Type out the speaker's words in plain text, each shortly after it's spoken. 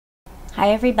Hi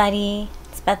everybody,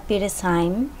 it's Beth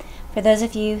Budesheim. For those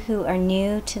of you who are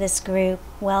new to this group,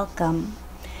 welcome.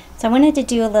 So I wanted to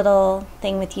do a little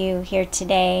thing with you here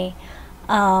today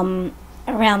around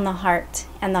the heart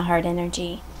and the heart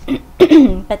energy.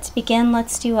 But to begin,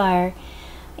 let's do our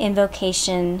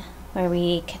invocation where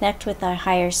we connect with our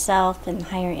higher self and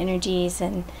higher energies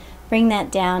and bring that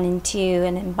down into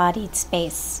an embodied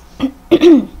space.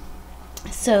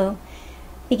 So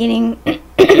beginning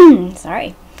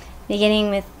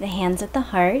with the hands at the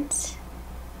heart,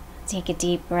 take a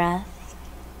deep breath.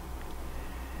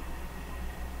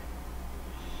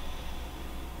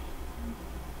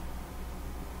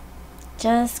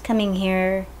 Just coming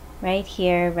here,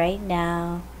 right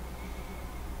now.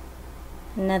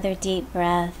 Another deep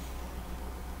breath.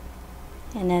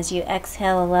 And as you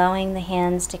exhale, allowing the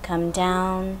hands to come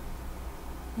down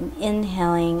and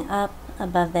inhaling up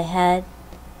above the head,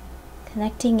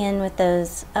 connecting in with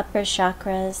those upper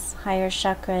chakras, higher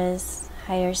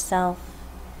self.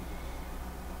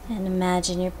 And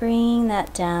imagine you're bringing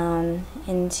that down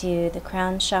into the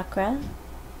crown chakra,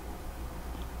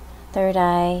 third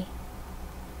eye,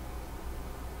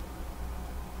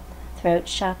 throat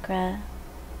chakra,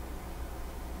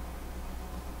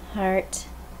 heart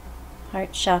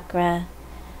chakra,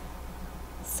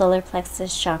 solar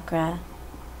plexus chakra,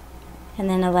 and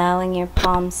then allowing your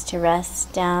palms to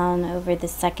rest down over the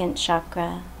second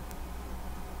chakra,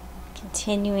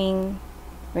 continuing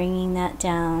bringing that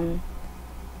down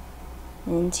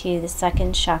into the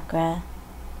second chakra,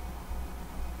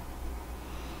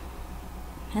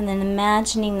 and then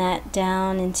imagining that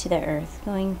down into the earth,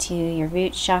 going to your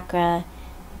root chakra,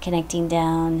 connecting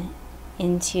down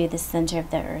into the center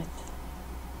of the earth.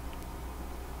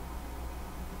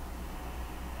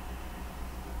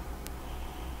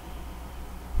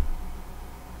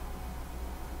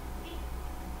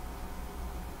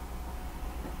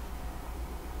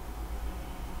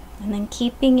 And then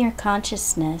keeping your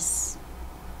consciousness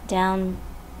down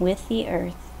with the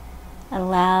earth,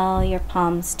 allow your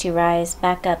palms to rise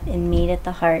back up and meet at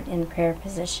the heart in prayer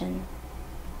position.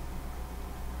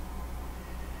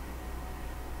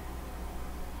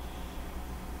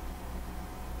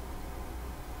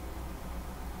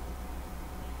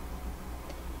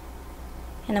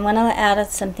 And I want to add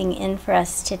something in for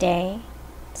us today.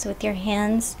 So with your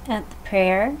hands at the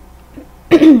prayer,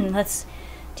 let's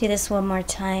do this one more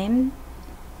time.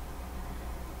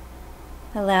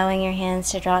 Allowing your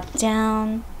hands to drop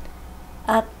down,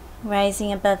 up,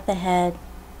 rising above the head,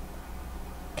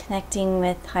 connecting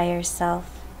with higher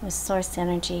self, with source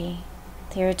energy,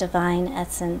 with your divine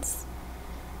essence.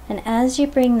 And as you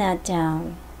bring that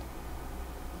down,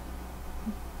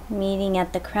 meeting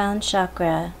at the crown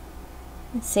chakra,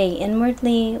 say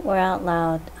inwardly or out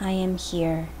loud, I am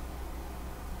here.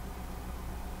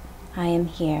 I am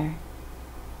here.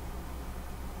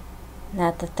 And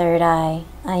at the third eye,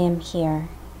 I am here.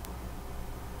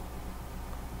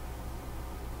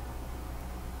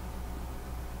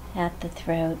 At the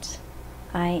throat,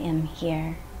 I am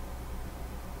here.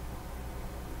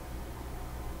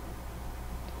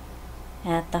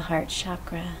 At the heart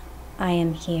chakra, I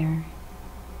am here.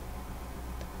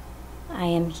 I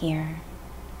am here.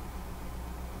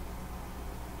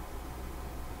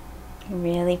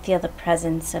 Really feel the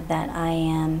presence of that I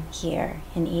am here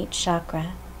in each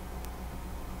chakra.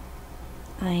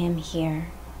 I am here.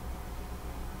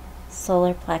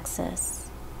 Solar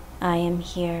plexus, I am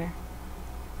here.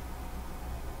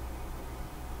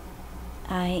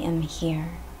 I am here.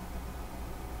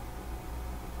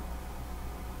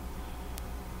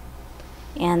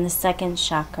 And the second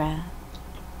chakra,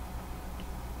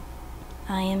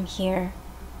 I am here.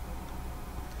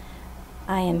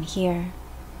 I am here.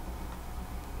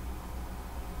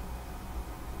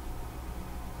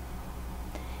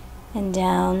 And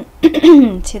down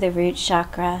to the root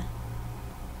chakra,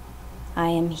 I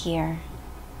am here.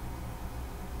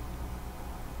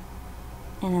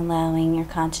 And allowing your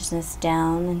consciousness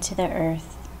down into the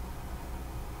earth,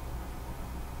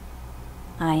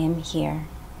 I am here.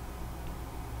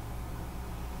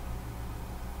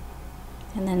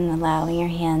 And then allowing your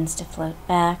hands to float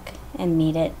back and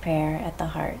meet at prayer at the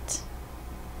heart.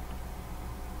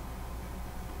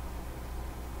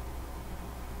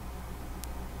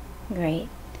 Great.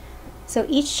 So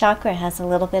each chakra has a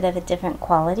little bit of a different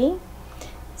quality.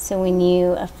 So when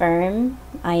you affirm,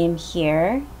 I am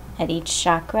here, at each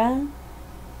chakra,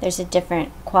 there's a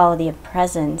different quality of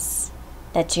presence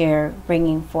that you're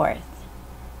bringing forth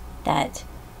that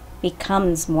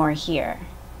becomes more here.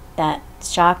 That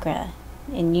chakra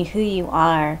and who you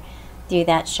are through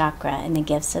that chakra and the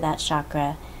gifts of that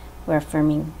chakra, we're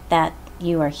affirming that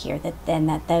you are here,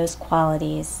 that those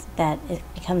qualities, that it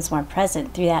becomes more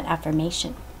present through that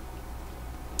affirmation.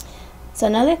 So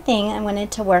another thing I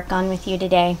wanted to work on with you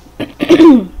today,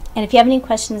 and if you have any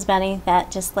questions about any of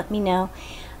that, just let me know.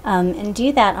 And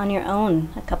do that on your own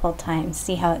a couple times.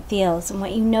 See how it feels and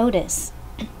what you notice.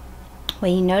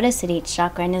 What you notice at each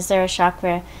chakra. And is there a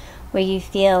chakra where you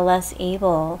feel less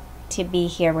able to be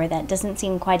here, where that doesn't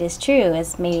seem quite as true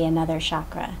as maybe another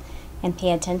chakra? And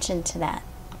pay attention to that.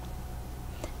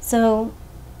 So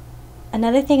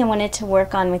another thing I wanted to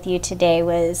work on with you today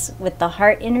was with the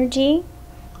heart energy.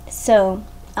 So,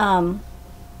 you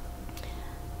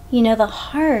know, the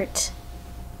heart,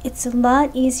 it's a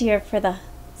lot easier for the,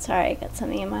 sorry, I got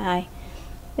something in my eye.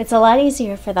 It's a lot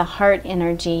easier for the heart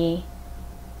energy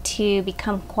to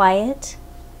become quiet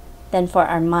than for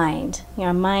our mind. You know,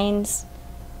 our minds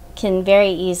can very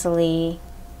easily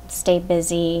stay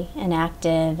busy and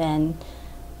active and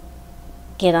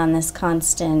get on this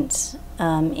constant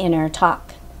inner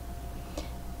talk.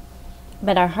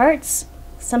 But our hearts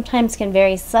sometimes can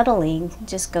very subtly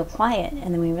just go quiet,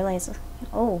 and then we realize,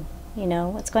 oh, you know,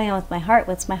 what's going on with my heart?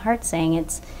 What's my heart saying?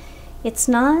 It's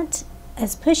not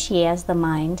as pushy as the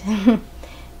mind.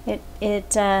 It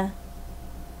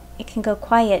can go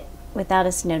quiet without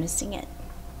us noticing it.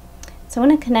 So I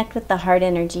want to connect with the heart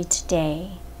energy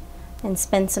today and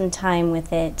spend some time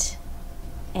with it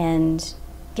and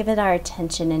give it our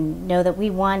attention and know that we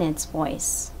want its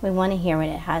voice. We want to hear what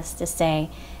it has to say,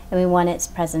 and we want its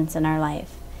presence in our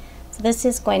life. So this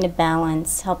is going to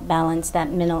help balance that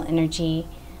mental energy,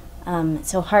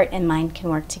 so heart and mind can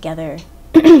work together.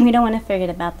 We don't want to forget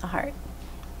about the heart.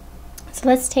 So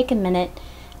let's take a minute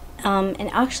and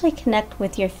actually connect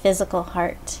with your physical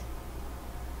heart.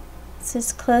 So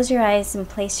just close your eyes and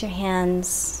place your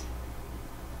hands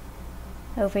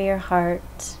over your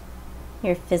heart,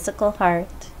 your physical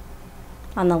heart,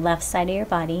 on the left side of your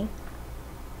body.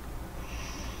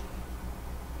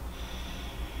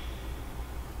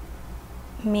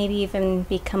 Maybe even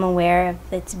become aware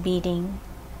of its beating.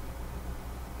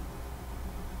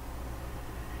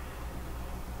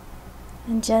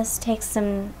 And just take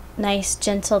some nice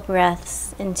gentle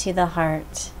breaths into the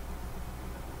heart,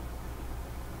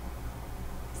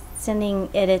 sending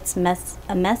it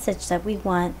a message that we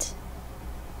want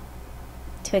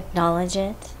to acknowledge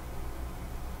it,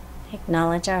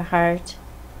 acknowledge our heart,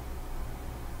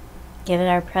 give it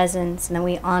our presence, and then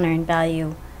we honor and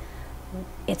value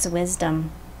its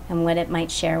wisdom and what it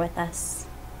might share with us.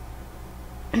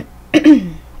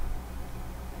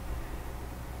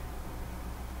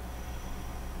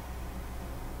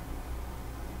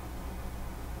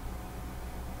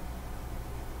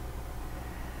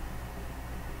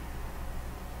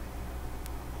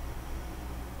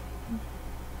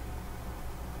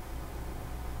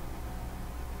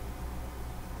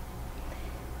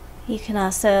 You can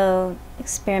also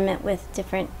experiment with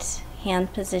different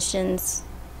hand positions,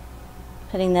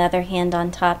 putting the other hand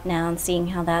on top now and seeing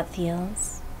how that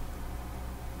feels.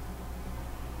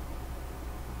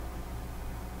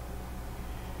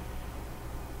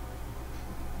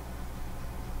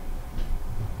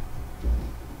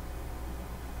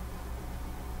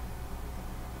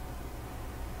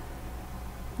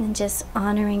 And just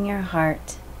honoring your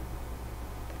heart.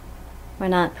 We're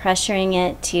not pressuring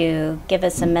it to give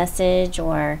us a message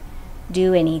or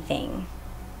do anything.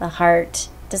 The heart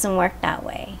doesn't work that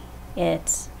way.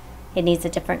 It needs a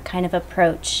different kind of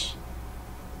approach.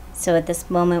 So at this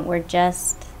moment, we're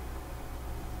just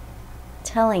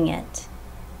telling it,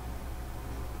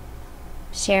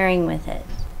 sharing with it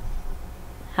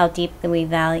how deeply we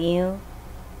value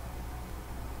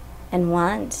and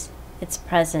want its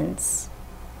presence.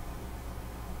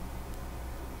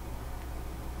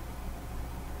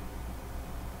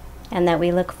 And that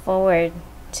we look forward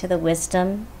to the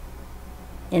wisdom,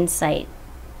 insight,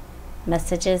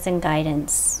 messages, and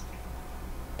guidance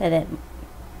that it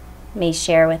may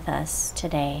share with us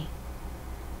today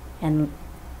and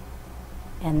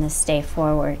this day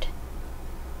forward.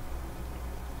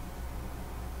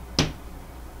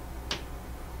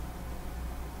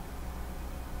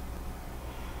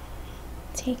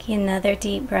 Taking another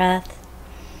deep breath,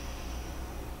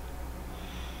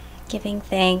 giving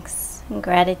thanks and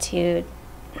gratitude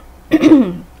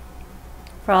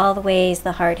for all the ways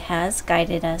the heart has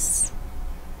guided us,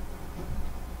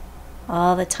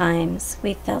 all the times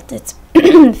we felt its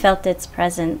felt its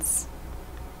presence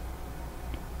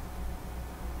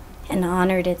and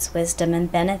honored its wisdom and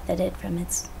benefited from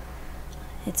its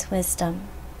wisdom.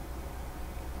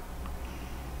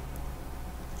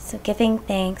 So giving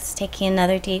thanks, taking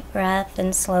another deep breath,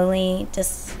 and slowly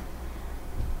just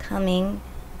coming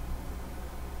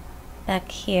back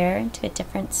here into a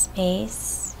different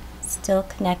space, still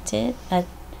connected, but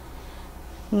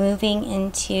moving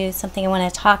into something I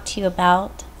want to talk to you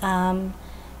about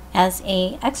as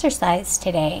a exercise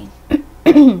today.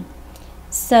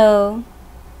 So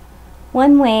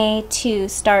one way to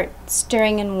start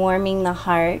stirring and warming the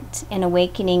heart and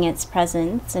awakening its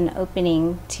presence and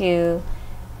opening to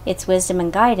its wisdom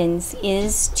and guidance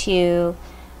is to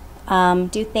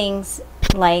do things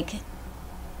like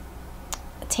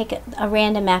take a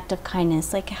random act of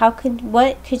kindness. Like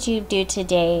what could you do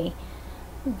today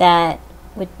that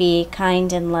would be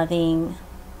kind and loving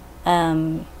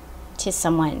to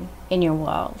someone in your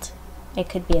world? It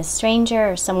could be a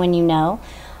stranger or someone you know,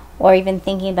 or even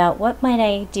thinking about what might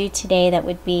I do today that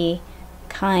would be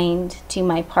kind to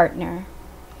my partner.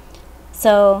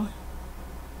 So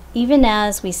even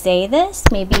as we say this,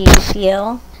 maybe you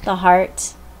feel the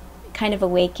heart kind of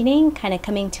awakening, kind of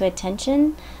coming to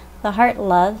attention. The heart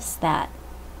loves that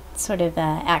sort of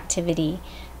activity.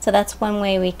 So that's one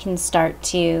way we can start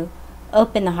to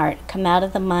open the heart, come out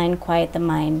of the mind, quiet the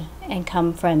mind, and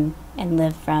come from and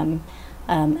live from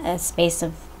a space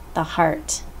of the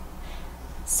heart.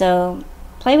 So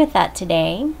play with that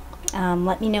today.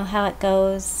 Let me know how it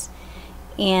goes.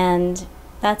 And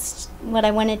that's what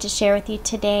I wanted to share with you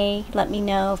today. Let me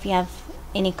know if you have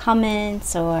any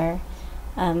comments or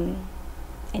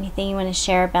anything you want to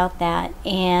share about that.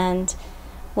 And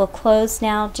we'll close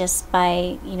now just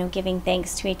by, giving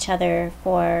thanks to each other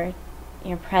for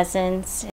your presence